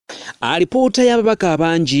Alipoota y'ababaka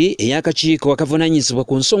abangi ey'akakiiko akavunanyizibwa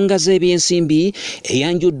ku nsonga z'ebyensimbi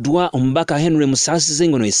eyanjuddwa omubaka Henry Musaasize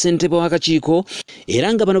ngono ssentebe w'akakiiko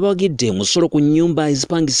era nga bano bawagidde omusolo ku nnyumba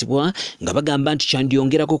ezipangisibwa nga bagamba nti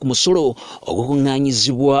kyandiyongerako ku musolo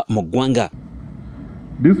ogukuŋŋaanyizibwa mu ggwanga.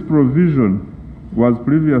 This provision was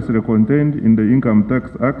previously contained in the Income Tax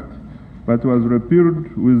Act but was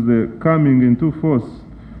repealed with the coming into force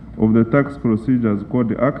of the Tax Procedures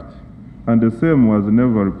Code Act, and the same was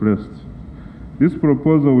never replaced. This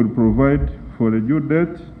proposal will provide for a due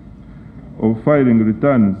date of filing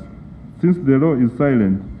returns, since the law is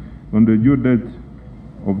silent on the due date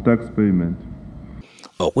of tax payment.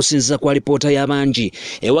 Okusinziza kwa lipoota y'abangi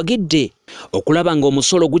ewagidde okulaba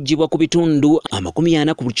ng'omusolo guggyibwa ku bitundu 40 ku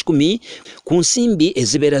 100 ku nsimbi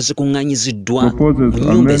ezibeera zikuŋŋaanyiziddwa mu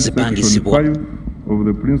nnyumba ezipangisibwa. Of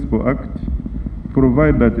the Principal Act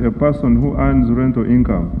provide that a person who earns rental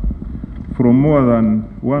income from more than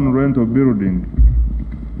one rental building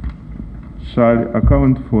shall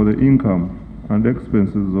account for the income and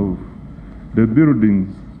expenses of the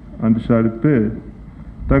buildings and shall pay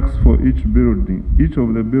tax for each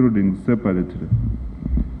of the buildings separately.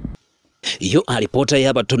 Yo alipoota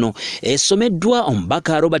y'abatono esomeddwa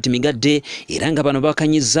omubaka Robert Migadde era nga bano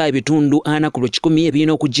bakanyizza ebitundu 40 ku 100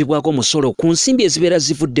 ebirina okuggibwako omusolo ku nsimbi ezibeera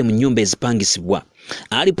zivudde mu nnyumba ezipangisibwa.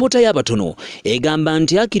 Alipoota y'abatono egamba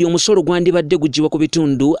nti akiri omusolo gwandibadde guggyibwa ku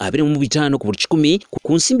bitundu 25 ku 100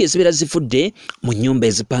 ku nsimbi ezibeera zivudde mu nnyumba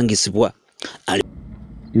ezipangisibwa.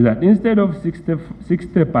 Is that instead of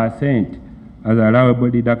 60% as allowable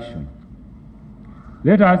deduction,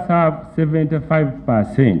 let us have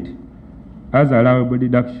 75% as allowable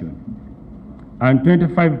deduction and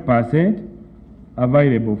 25%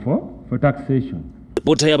 available for taxation.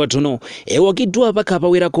 Alipoota y'abatono ewagiddwa ababaka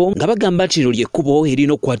abawerako nga bagamba nti lino ly'ekkubo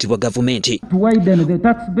erina okukwatibwa gavumenti. To widen the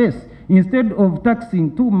tax base instead of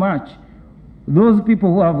taxing too much those people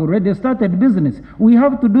who have already started business. We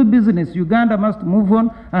have to do business. Uganda must move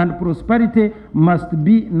on and prosperity must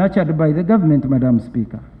be nurtured by the government, Madam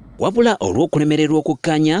Speaker. Wabula olw'okulemererwa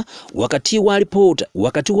okukkanya wakati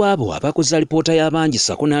w'abo abakoze alipoota y'abangi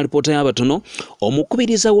sako n'alipoota y'abatono,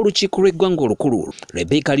 omukubiriza w'olukiiko lw'eggwanga olukulu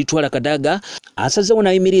Rebecca Litwala Kadaga asazeewo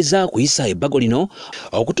n'ayimiriza kuyisa ebbago lino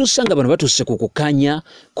okutuusa nga bano batuuse ku kukkanya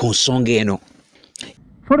ku nsonga eno.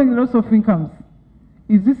 Following the loss of incomes,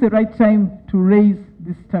 is this the right time to raise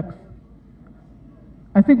this tax?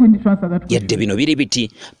 I think we need to answer that question. Yadde bino biri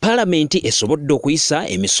biti Parliament esobodde okuyisa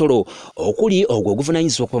emisolo okuli ogwo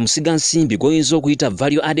oguvunanyizibwa ku musigansimbi goyinza okuyita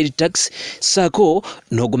value added tax sako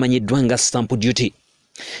n'ogumanyiddwa nga stamp duty.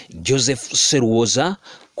 Joseph Seruwoza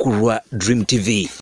ku Dream TV.